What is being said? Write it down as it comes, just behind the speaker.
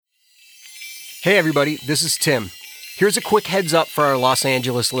Hey everybody, this is Tim. Here's a quick heads up for our Los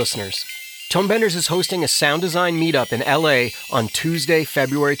Angeles listeners. Tonebenders is hosting a sound design meetup in LA on Tuesday,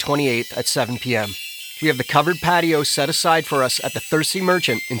 February 28th at 7 p.m. We have the covered patio set aside for us at the Thirsty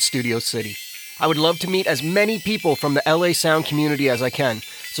Merchant in Studio City. I would love to meet as many people from the LA sound community as I can,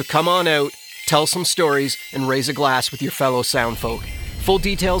 so come on out, tell some stories, and raise a glass with your fellow sound folk. Full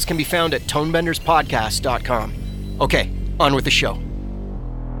details can be found at tonebenderspodcast.com. Okay, on with the show.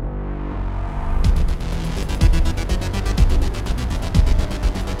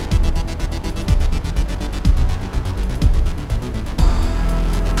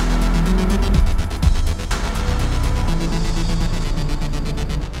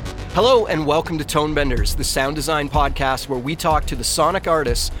 Hello and welcome to Tonebenders, the sound design podcast where we talk to the sonic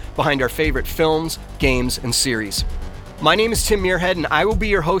artists behind our favorite films, games, and series. My name is Tim Muirhead and I will be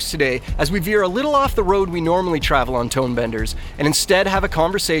your host today as we veer a little off the road we normally travel on Tonebenders and instead have a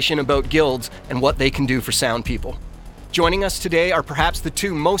conversation about guilds and what they can do for sound people. Joining us today are perhaps the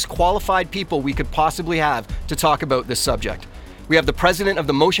two most qualified people we could possibly have to talk about this subject. We have the president of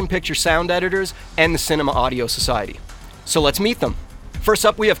the Motion Picture Sound Editors and the Cinema Audio Society. So let's meet them. First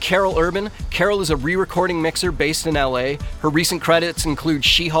up, we have Carol Urban. Carol is a re-recording mixer based in LA. Her recent credits include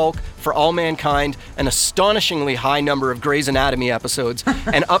She-Hulk, For All Mankind, an astonishingly high number of Grey's Anatomy episodes,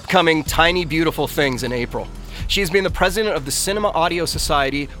 and upcoming Tiny Beautiful Things in April. She has been the president of the Cinema Audio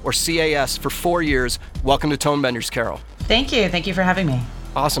Society, or CAS, for 4 years. Welcome to Tonebenders, Carol. Thank you. Thank you for having me.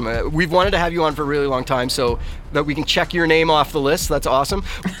 Awesome. We've wanted to have you on for a really long time so that we can check your name off the list. That's awesome.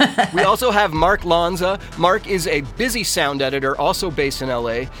 We also have Mark Lanza. Mark is a busy sound editor, also based in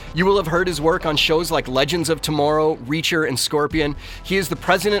LA. You will have heard his work on shows like Legends of Tomorrow, Reacher, and Scorpion. He is the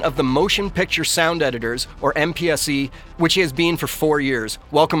president of the Motion Picture Sound Editors, or MPSE, which he has been for 4 years.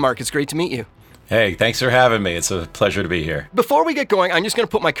 Welcome, Mark. It's great to meet you. Hey, thanks for having me. It's a pleasure to be here. Before we get going, I'm just going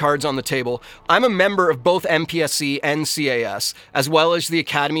to put my cards on the table. I'm a member of both MPSC and CAS, as well as the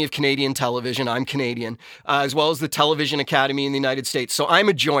Academy of Canadian Television. I'm Canadian, as well as the Television Academy in the United States. So I'm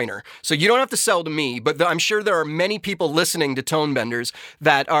a joiner. So you don't have to sell to me, but I'm sure there are many people listening to Tonebenders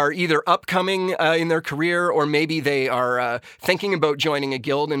that are either upcoming in their career or maybe they are thinking about joining a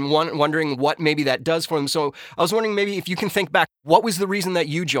guild and wondering what maybe that does for them. So I was wondering maybe if you can think back, what was the reason that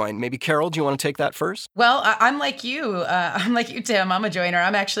you joined? Maybe Carol, do you want to take that first? Well, I'm like you. Tim. I'm a joiner.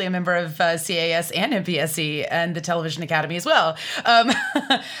 I'm actually a member of CAS and MPSC and the Television Academy as well.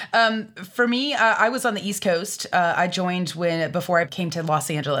 For me, I was on the East Coast. I joined before I came to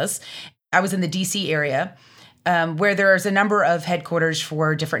Los Angeles. I was in the DC area. Where there's a number of headquarters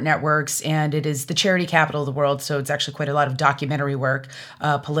for different networks, and it is the charity capital of the world, so it's actually quite a lot of documentary work,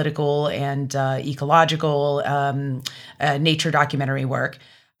 political and ecological, nature documentary work.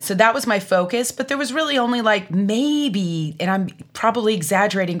 So that was my focus, but there was really only like maybe, and I'm probably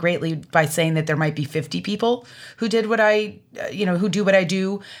exaggerating greatly by saying that there might be 50 people who did what who do what I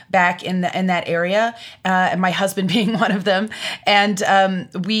do back in that area, and my husband being one of them. And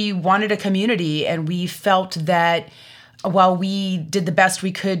we wanted a community, and we felt that while we did the best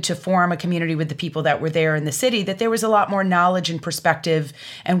we could to form a community with the people that were there in the city, that there was a lot more knowledge and perspective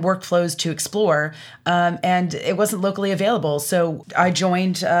and workflows to explore, and it wasn't locally available. So I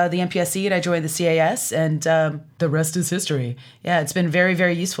joined the MPSC and I joined the CAS, and the rest is history. Yeah, it's been very,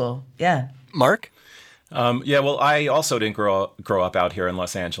 very useful. Yeah. Mark? Well, I also didn't grow up out here in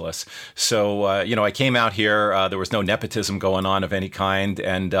Los Angeles. So, I came out here, there was no nepotism going on of any kind.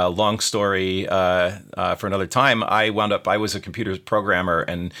 And long story for another time, I was a computer programmer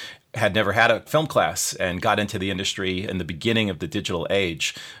and had never had a film class and got into the industry in the beginning of the digital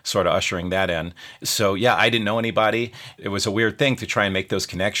age, sort of ushering that in. So, I didn't know anybody. It was a weird thing to try and make those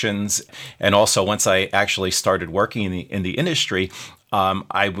connections. And also, once I actually started working in the industry,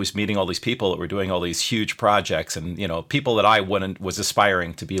 I was meeting all these people that were doing all these huge projects and, people that I was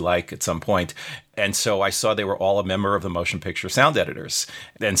aspiring to be like at some point. And so I saw they were all a member of the Motion Picture Sound Editors.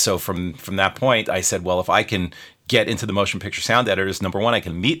 And so from that point, I said, well, if I can get into the Motion Picture Sound Editors, number one, I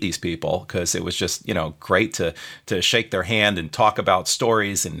can meet these people because it was just, great to shake their hand and talk about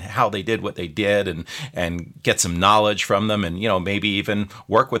stories and how they did what they did and get some knowledge from them and, maybe even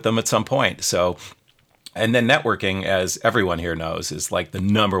work with them at some point. So And then networking, as everyone here knows, is like the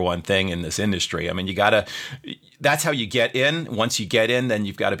number one thing in this industry. I mean, that's how you get in. Once you get in, then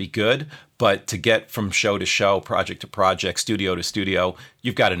you've got to be good. But to get from show to show, project to project, studio to studio,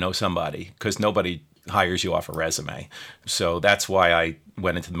 you've got to know somebody because nobody hires you off a resume. So that's why I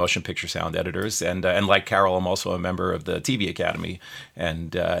went into the motion picture sound editors. And like Carol, I'm also a member of the TV Academy.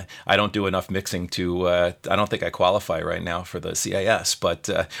 And I don't do enough mixing to, I don't think I qualify right now for the CAS. But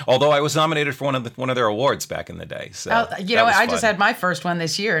although I was nominated for one of their awards back in the day. So I just had my first one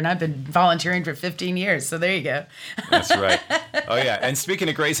this year, and I've been volunteering for 15 years. So there you go. That's right. Oh, yeah. And speaking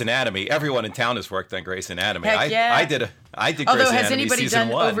of Grey's Anatomy, everyone in town has worked on Grey's Anatomy. Heck yeah. I did Grey's Although, Anatomy has anybody season done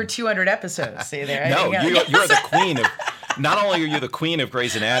 1. over 200 episodes? See there? No, you're the queen of... Not only are you the queen of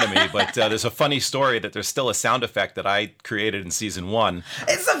Grey's Anatomy, but there's a funny story that there's still a sound effect that I created in season 1.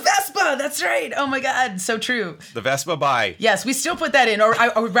 It's a Vespa. That's right. Oh my God, so true. The Vespa bye. Yes, we still put that in, or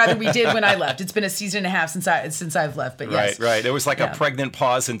rather, we did when I left. It's been a season and a half since I've left, but yes. Right. It was like a pregnant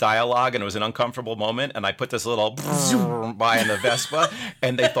pause in dialogue, and it was an uncomfortable moment, and I put this little by in the Vespa,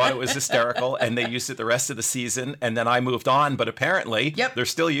 and they thought it was hysterical, and they used it the rest of the season, and then I moved on, but apparently they're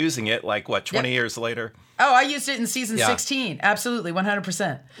still using it, 20 years later. Oh, I used it in season 16. Absolutely,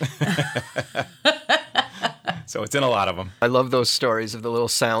 100%. So it's in a lot of them. I love those stories of the little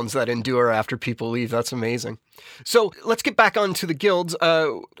sounds that endure after people leave. That's amazing. So let's get back onto the guilds.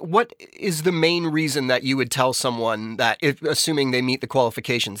 What is the main reason that you would tell someone that, assuming they meet the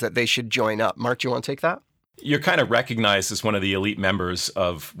qualifications, that they should join up? Mark, do you want to take that? You're kind of recognized as one of the elite members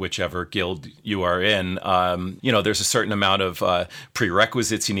of whichever guild you are in. There's a certain amount of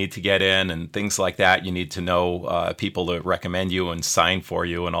prerequisites you need to get in and things like that. You need to know people to recommend you and sign for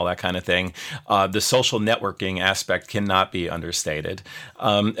you and all that kind of thing. The social networking aspect cannot be understated.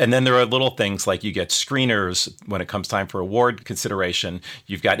 And then there are little things like you get screeners when it comes time for award consideration.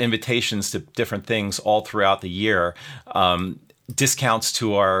 You've got invitations to different things all throughout the year. Discounts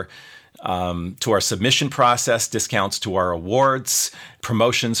to our submission process, discounts to our awards,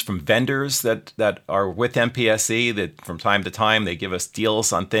 promotions from vendors that are with MPSE that from time to time they give us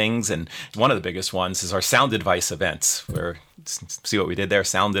deals on things. And one of the biggest ones is our Sound Advice events, where see what we did there,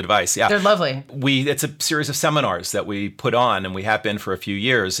 Sound Advice. Yeah, they're lovely. It's a series of seminars that we put on, and we have been for a few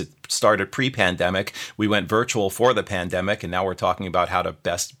years. It started pre-pandemic. We went virtual for the pandemic, and now we're talking about how to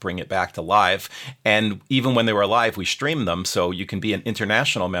best bring it back to live. And even when they were live, we streamed them, so you can be an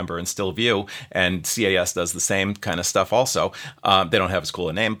international member and still view. And CAS does the same kind of stuff also. They don't have as cool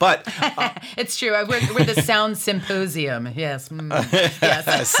a name, but it's true. We're the Sound Symposium. Yes.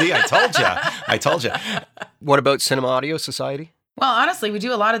 Yes. See, I told you. What about Cinema Audio Society? Well, honestly, we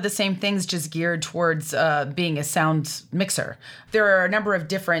do a lot of the same things, just geared towards being a sound mixer. There are a number of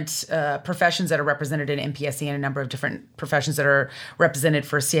different professions that are represented in MPSE and a number of different professions that are represented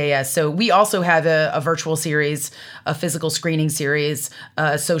for CAS. So we also have a virtual series, a physical screening series,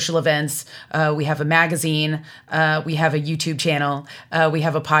 social events. We have a magazine. We have a YouTube channel. We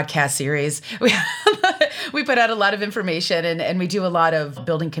have a podcast series. We put out a lot of information, and we do a lot of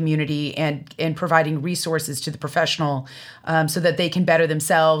building community and providing resources to the professional so that they can better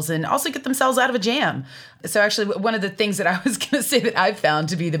themselves and also get themselves out of a jam. So actually, one of the things that I was going to say that I've found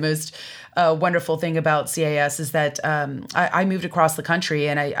to be the most wonderful thing about CAS is that I moved across the country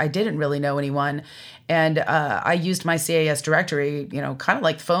and I didn't really know anyone. And I used my CAS directory, kind of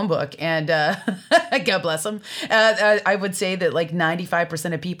like the phone book. And God bless them. I would say that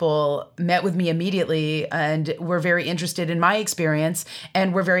 95% of people met with me immediately and were very interested in my experience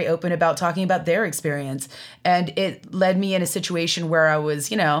and were very open about talking about their experience. And it led me in a situation where I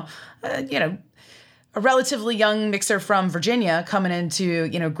was, a relatively young mixer from Virginia coming into,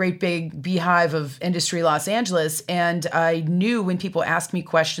 great big beehive of industry Los Angeles. And I knew when people asked me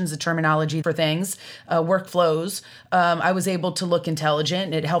questions, the terminology for things, workflows, I was able to look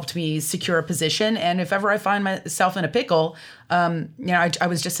intelligent. It helped me secure a position. And if ever I find myself in a pickle, I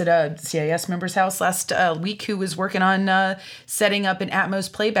was just at a CAS member's house last week who was working on setting up an Atmos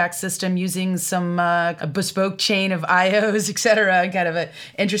playback system using some a bespoke chain of IOs, et cetera, kind of an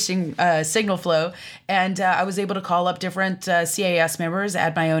interesting signal flow. And I was able to call up different CAS members,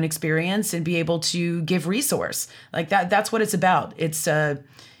 add my own experience, and be able to give resource. Like that. That's what it's about. It's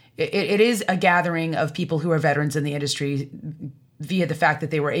it is a gathering of people who are veterans in the industry via the fact that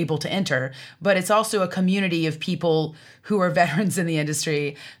they were able to enter, but it's also a community of people who are veterans in the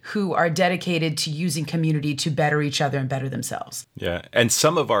industry who are dedicated to using community to better each other and better themselves. Yeah, and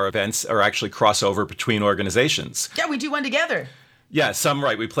some of our events are actually crossover between organizations. Yeah, we do one together. Yeah, some,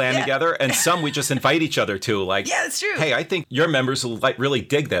 right, we plan together, and some we just invite each other to, yeah, that's true. Hey, I think your members will really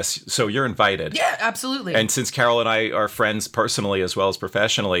dig this, so you're invited. Yeah, absolutely. And since Carol and I are friends personally as well as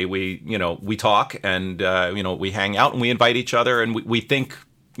professionally, we talk and, we hang out and we invite each other and we think,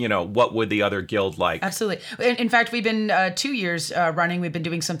 what would the other guild like? Absolutely. In fact, we've been 2 years running, we've been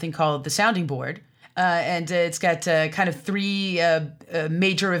doing something called the Sounding Board. and it's got kind of three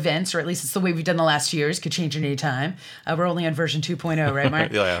major events, or at least it's the way we've done the last years. Could change at any time. We're only on version 2.0, right,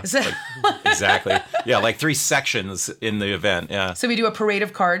 Mark? Yeah, So, exactly. Yeah, like 3 sections in the event. Yeah. So we do a parade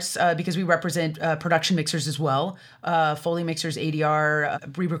of carts because we represent production mixers as well, Foley mixers,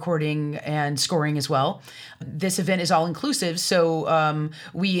 ADR, re-recording, and scoring as well. This event is all inclusive, so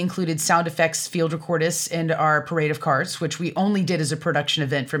we included sound effects, field recordists, and our parade of carts, which we only did as a production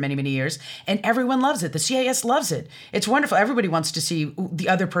event for many, many years, and everyone loves it. The CAS loves it. It's wonderful. Everybody wants to see the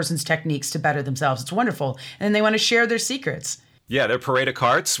other person's techniques to better themselves. It's wonderful, and they want to share their secrets. Yeah, their parade of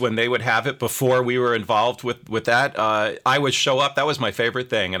carts, when they would have it before we were involved with that, I would show up. That was my favorite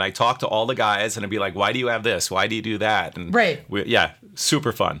thing. And I talked to all the guys and I'd be like, why do you have this? Why do you do that? And right. Yeah,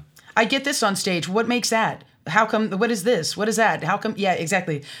 super fun. I get this on stage. What makes that? How come? What is this? What is that? How come? Yeah,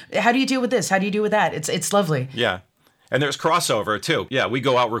 exactly. How do you deal with this? How do you deal with that? It's lovely. Yeah. And there's crossover, too. Yeah, we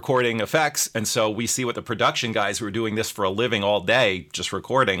go out recording effects, and so we see what the production guys who are doing this for a living all day, just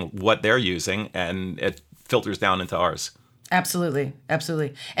recording what they're using, and it filters down into ours. Absolutely.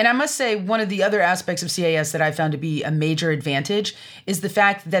 Absolutely. And I must say, one of the other aspects of CAS that I found to be a major advantage is the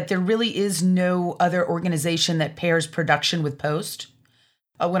fact that there really is no other organization that pairs production with post.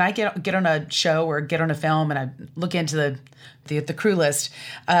 When I get on a show or get on a film and I look into the crew list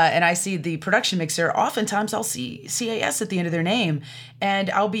and I see the production mixer, oftentimes I'll see CAS at the end of their name,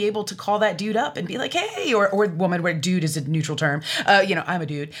 and I'll be able to call that dude up and be like, hey, or woman, where dude is a neutral term. I'm a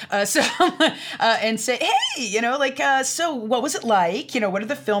dude. And say, hey, so what was it like? What are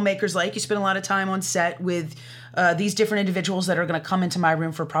the filmmakers like? You spend a lot of time on set with these different individuals that are going to come into my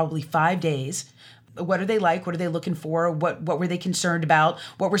room for probably 5 days. What are they like? What are they looking for? What were they concerned about?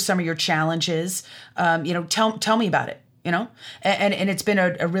 What were some of your challenges? Tell me about it. And it's been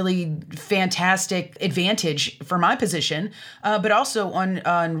a really fantastic advantage for my position, but also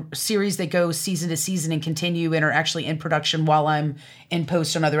on series that go season to season and continue and are actually in production while I'm in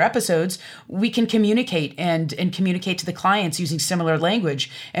post on other episodes. We can communicate and communicate to the clients using similar language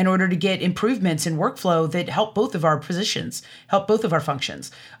in order to get improvements in workflow that help both of our positions, help both of our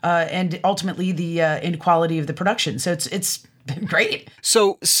functions, and ultimately the quality of the production. So it's been great.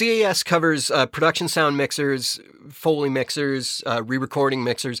 So CAS covers production sound mixers, Foley mixers, re-recording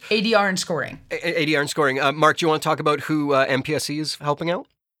mixers. ADR and scoring. ADR and scoring. Mark, do you want to talk about who MPSE is helping out?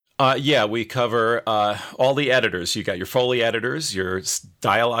 Yeah, we cover all the editors. You got your Foley editors, your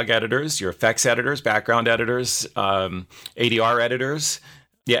dialogue editors, your effects editors, background editors, ADR editors,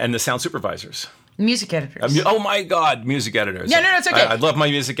 and the sound supervisors. Music editors. Oh my God, music editors. No, it's okay. I love my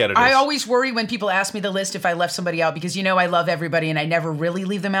music editors. I always worry when people ask me the list if I left somebody out because, I love everybody and I never really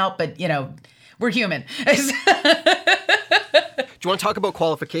leave them out, but, we're human. Do you want to talk about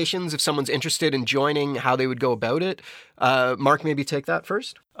qualifications if someone's interested in joining, how they would go about it? Mark, maybe take that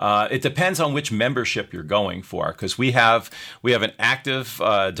first. It depends on which membership you're going for, because we have an active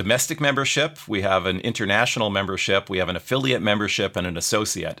domestic membership, we have an international membership, we have an affiliate membership, and an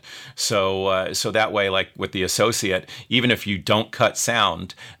associate. So that way, like with the associate, even if you don't cut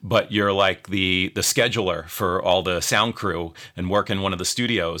sound, but you're like the scheduler for all the sound crew and work in one of the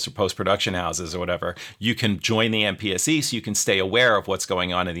studios or post-production houses or whatever, you can join the MPSE so you can stay aware of what's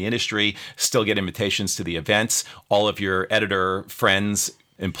going on in the industry, still get invitations to the events. All of your editor friends,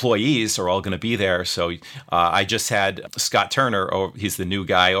 employees are all going to be there. So I just had Scott Turner, he's the new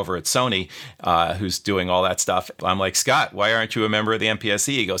guy over at Sony, who's doing all that stuff. I'm like, Scott, why aren't you a member of the MPSE?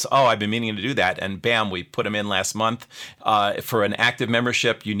 He goes, I've been meaning to do that. And bam, we put him in last month. For an active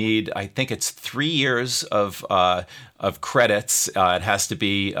membership, you need, I think it's 3 years of credits. It has to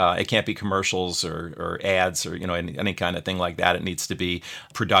be, it can't be commercials or ads or, any kind of thing like that. It needs to be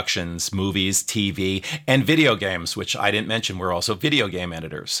productions, movies, TV, and video games, which I didn't mention. We're also video game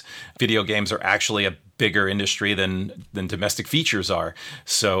editors. Video games are actually a bigger industry than domestic features are.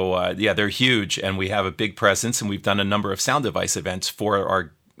 So they're huge, and we have a big presence, and we've done a number of sound device events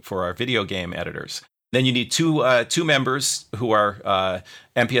for our video game editors. Then you need two members who are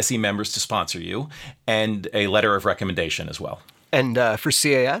MPSE members to sponsor you, and a letter of recommendation as well. And for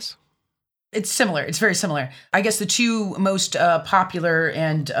CAS? It's similar. It's very similar. I guess the two most popular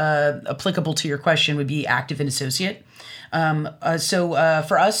and applicable to your question would be active and associate. So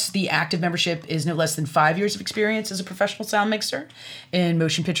for us, the active membership is no less than 5 years of experience as a professional sound mixer in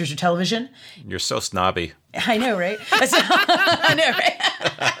motion pictures or television. You're so snobby. I know, right? I know, right?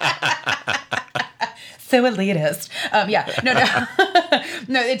 So elitist.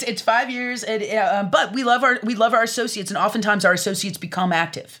 No, it's 5 years, but we love our associates, and oftentimes our associates become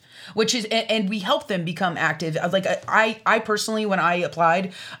active. which is, and we help them become active. Like I personally, when I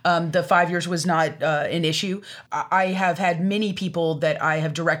applied, the 5 years was not an issue. I have had many people that I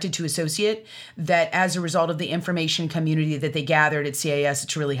have directed to associate that as a result of the information community that they gathered at CAS,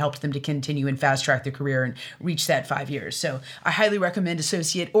 it's really helped them to continue and fast track their career and reach that 5 years. So I highly recommend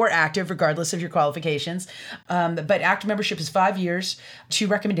associate or active, regardless of your qualifications. But active membership is 5 years. 2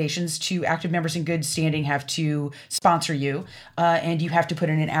 recommendations: to active members in good standing have to sponsor you, and you have to put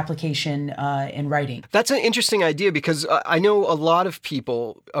in an application in writing. That's an interesting idea, because I know a lot of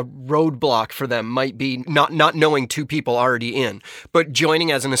people, a roadblock for them might be not knowing 2 people already in, but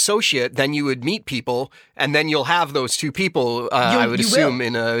joining as an associate, then you would meet people, and then you'll have those 2 people, I would assume,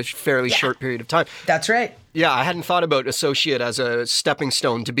 in a fairly short period of time. That's right. Yeah, I hadn't thought about associate as a stepping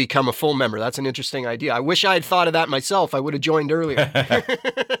stone to become a full member. That's an interesting idea. I wish I had thought of that myself. I would have joined earlier.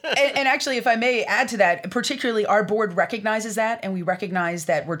 And actually, if I may add to that, particularly our board recognizes that, and we recognize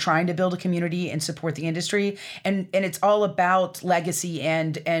that we're trying to build a community and support the industry. And it's all about legacy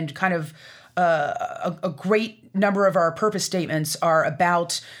and kind of a great number of our purpose statements are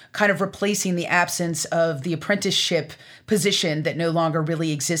about kind of replacing the absence of the apprenticeship position that no longer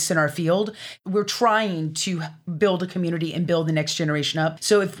really exists in our field. We're trying to build a community and build the next generation up.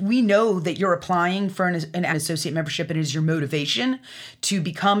 So if we know that you're applying for an associate membership and it is your motivation to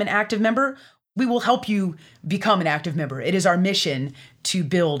become an active member, we will help you become an active member. It is our mission to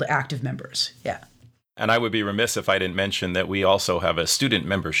build active members. Yeah. And I would be remiss if I didn't mention that we also have a student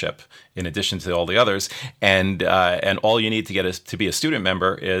membership in addition to all the others. And all you need to get to be a student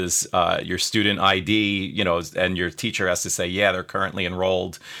member is your student ID, and your teacher has to say, yeah, they're currently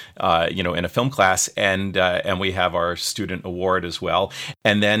enrolled, in a film class. And we have our student award as well.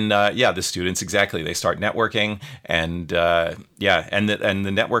 And then, the students, exactly, they start networking. And the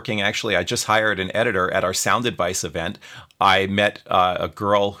networking, actually, I just hired an editor at our Sound Advice event. I met a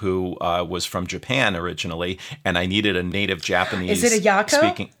girl who was from Japan originally, and I needed a native Japanese. Is it a Yako?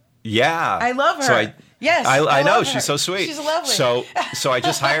 Speaking. Yeah. I love her. So yes. I know. Her. She's so sweet. She's lovely. So I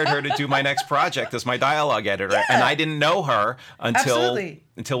just hired her to do my next project as my dialogue editor. Yeah. And I didn't know her until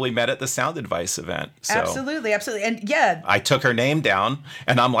we met at the Sound Advice event. So Absolutely. And I took her name down,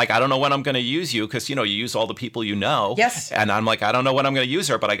 and I'm like, I don't know when I'm going to use you, because, you use all the people you know. Yes. And I'm like, I don't know when I'm going to use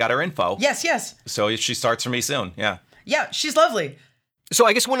her, but I got her info. Yes. So she starts for me soon. Yeah. Yeah, she's lovely. So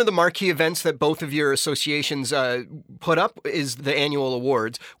I guess one of the marquee events that both of your associations put up is the annual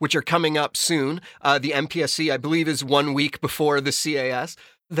awards, which are coming up soon. The MPSC, I believe, is 1 week before the CAS.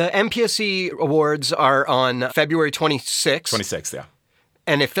 The MPSC awards are on February 26th. 26th, yeah.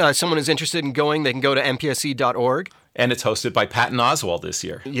 And if someone is interested in going, they can go to mpsc.org. And it's hosted by Patton Oswalt this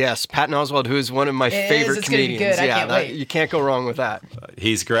year. Yes, Patton Oswalt, who is one of my favorite comedians. Gonna be good. I can't wait. You can't go wrong with that.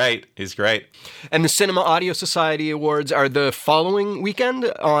 He's great. And the Cinema Audio Society Awards are the following weekend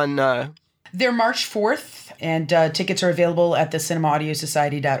on... They're March 4th, and tickets are available at the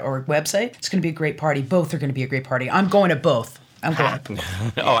cinemaaudioSociety.org website. It's going to be a great party. Both are going to be a great party. I'm going to both. I'm going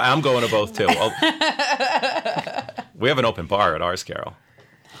to both, too. We have an open bar at ours, Carol.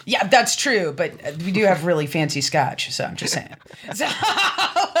 Yeah, that's true, but we do have really fancy scotch, so I'm just saying.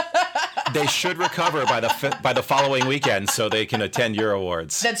 They should recover by the following weekend so they can attend your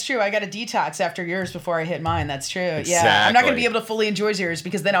awards. That's true. I got a detox after yours before I hit mine. That's true. Exactly. Yeah, I'm not going to be able to fully enjoy yours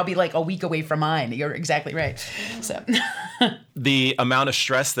because then I'll be like a week away from mine. You're exactly right. So the amount of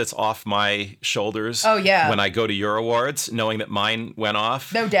stress that's off my shoulders when I go to your awards, knowing that mine went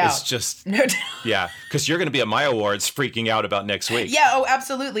off, no doubt. It's just no doubt. Yeah, because you're going to be at my awards freaking out about next week. Yeah, oh,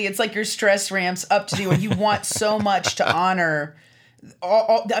 absolutely. It's like your stress ramps up to do, and you want so much to honor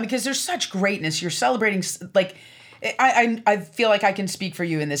because there's such greatness. You're celebrating, like, I feel like I can speak for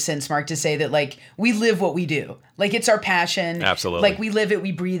you in this sense, Mark, to say that, like, we live what we do. Like, it's our passion. Absolutely. Like, we live it,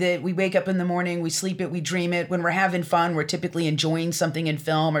 we breathe it, we wake up in the morning, we sleep it, we dream it. When we're having fun, we're typically enjoying something in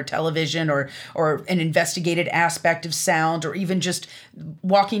film or television or an investigated aspect of sound, or even just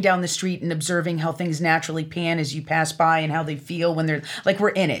walking down the street and observing how things naturally pan as you pass by and how they feel when they're, like, we're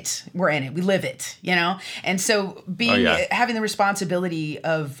in it, we live it, And so having the responsibility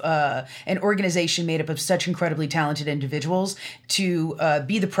of an organization made up of such incredibly talented individuals to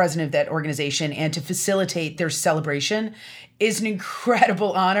be the president of that organization and to facilitate their celebration is an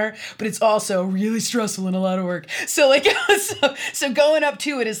incredible honor, but it's also really stressful and a lot of work. So like, so going up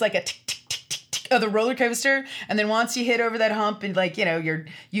to it is like a tick, tick, tick, tick, tick of the roller coaster, and then once you hit over that hump and like, you know,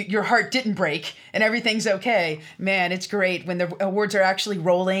 your heart didn't break and everything's okay, man, it's great when the awards are actually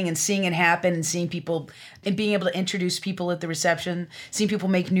rolling and seeing it happen and seeing people and being able to introduce people at the reception, seeing people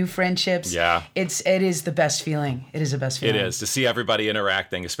make new friendships. Yeah. It is the best feeling. It is the best feeling. It is, to see everybody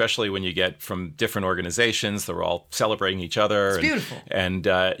interacting, especially when you get from different organizations. They're all celebrating each other. It's beautiful. And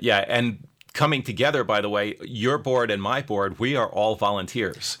coming together, by the way, your board and my board, we are all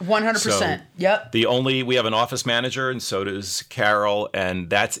volunteers. 100%. So yep. we have an office manager, and so does Carol, and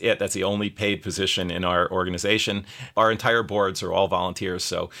that's it. That's the only paid position in our organization. Our entire boards are all volunteers.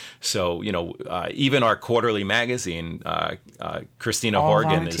 So you know, even our quarterly magazine, Christina all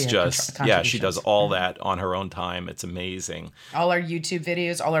Horgan is just, she does all Mm-hmm. that on her own time. It's amazing. All our YouTube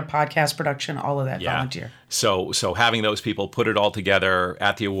videos, all our podcast production, all of that volunteer. So having those people put it all together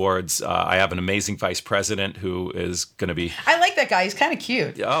at the awards, I have an amazing vice president who is going to be... I like that guy. He's kind of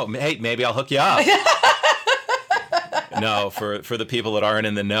cute. Oh, hey, maybe I'll hook you up. No, for the people that aren't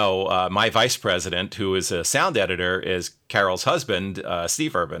in the know, my vice president, who is a sound editor, is Carol's husband,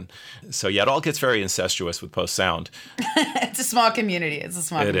 Steve Urban. So yeah, it all gets very incestuous with Post Sound. It's a small community.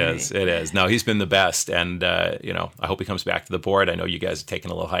 It is. No, he's been the best, and you know, I hope he comes back to the board. I know you guys are taking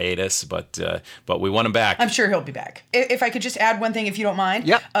a little hiatus, but we want him back. I'm sure he'll be back. If I could just add one thing, if you don't mind.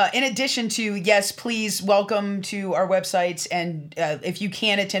 Yep. In addition to, yes, please welcome to our websites, and if you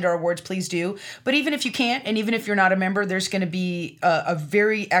can attend our awards, please do. But even if you can't, and even if you're not a member, there's going to be a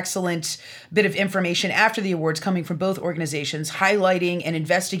very excellent bit of information after the awards coming from both organizations highlighting and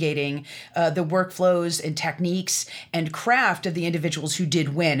investigating the workflows and techniques and craft of the individuals who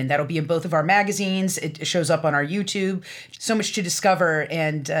did win. And that'll be in both of our magazines. It shows up on our YouTube. So much to discover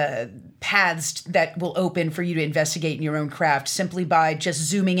and paths that will open for you to investigate in your own craft simply by just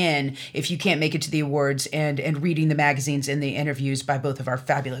zooming in if you can't make it to the awards and reading the magazines and the interviews by both of our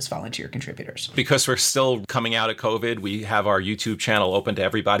fabulous volunteer contributors. Because we're still coming out of COVID, we have our YouTube channel open to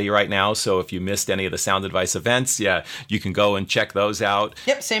everybody right now. So if you missed any of the Sound Advice events, you can go and check those out.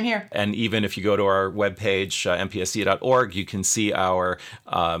 Yep, same here. And even if you go to our webpage, mpsc.org, you can see our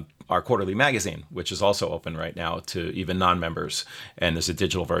quarterly magazine, which is also open right now to even non-members, and there's a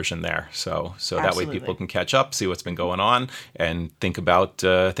digital version there. So that way people can catch up, see what's been going on, and think about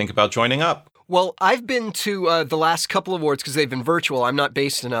joining up. Well, I've been to the last couple of awards because they've been virtual. I'm not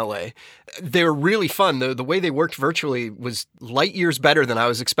based in LA. They were really fun. The way they worked virtually was light years better than I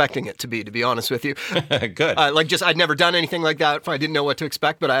was expecting it to be honest with you. Good. I'd never done anything like that. I didn't know what to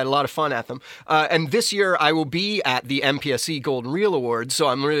expect, but I had a lot of fun at them. And this year I will be at the MPSC Golden Reel Awards, so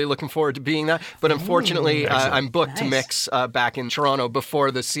I'm really looking forward to being that. But unfortunately, I'm booked to mix back in Toronto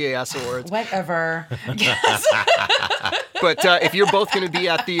before the CAS Awards. Whatever. But if you're both going to be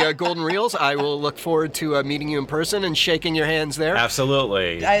at the Golden Reels, I will look forward to meeting you in person and shaking your hands there.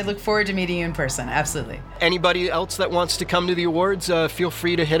 Absolutely. I look forward to meeting you in person. Absolutely. Anybody else that wants to come to the awards, feel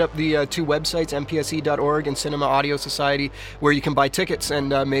free to hit up the two websites, mpse.org and Cinema Audio Society, where you can buy tickets, and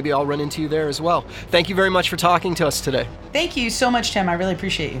maybe I'll run into you there as well. Thank you very much for talking to us today. Thank you so much, Tim. I really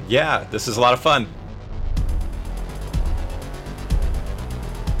appreciate you. Yeah, this is a lot of fun.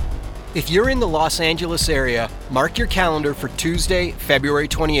 If you're in the Los Angeles area, mark your calendar for Tuesday, February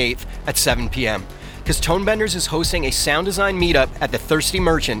 28th at 7 p.m. because Tonebenders is hosting a sound design meetup at the Thirsty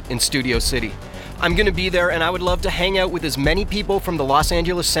Merchant in Studio City. I'm going to be there, and I would love to hang out with as many people from the Los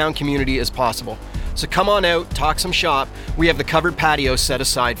Angeles sound community as possible. So come on out, talk some shop. We have the covered patio set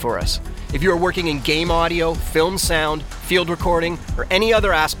aside for us. If you are working in game audio, film sound, field recording, or any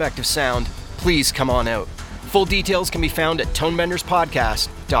other aspect of sound, please come on out. Full details can be found at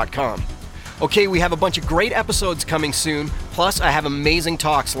tonebenderspodcast.com. Okay, we have a bunch of great episodes coming soon, plus I have amazing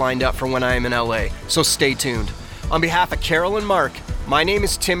talks lined up for when I am in LA, so stay tuned. On behalf of Carol and Mark, my name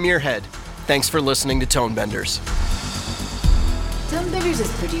is Tim Muirhead. Thanks for listening to Tonebenders. Tonebenders is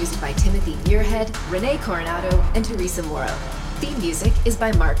produced by Timothy Muirhead, Renee Coronado, and Teresa Morrow. Theme music is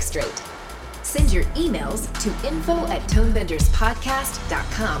by Mark Strait. Send your emails to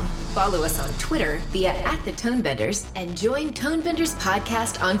info@tonebenderspodcast.com. Follow us on Twitter via @TheTonebenders and join Tonebenders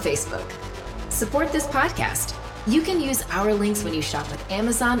Podcast on Facebook. Support this podcast. You can use our links when you shop with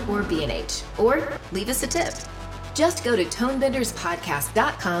Amazon or B&H, or leave us a tip. Just go to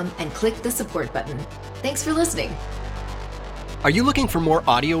tonebenderspodcast.com and click the support button. Thanks for listening. Are you looking for more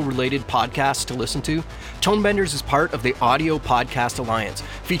audio-related podcasts to listen to? Tonebenders is part of the Audio Podcast Alliance,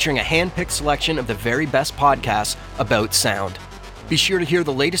 featuring a hand-picked selection of the very best podcasts about sound. Be sure to hear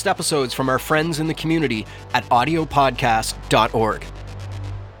the latest episodes from our friends in the community at audiopodcast.org.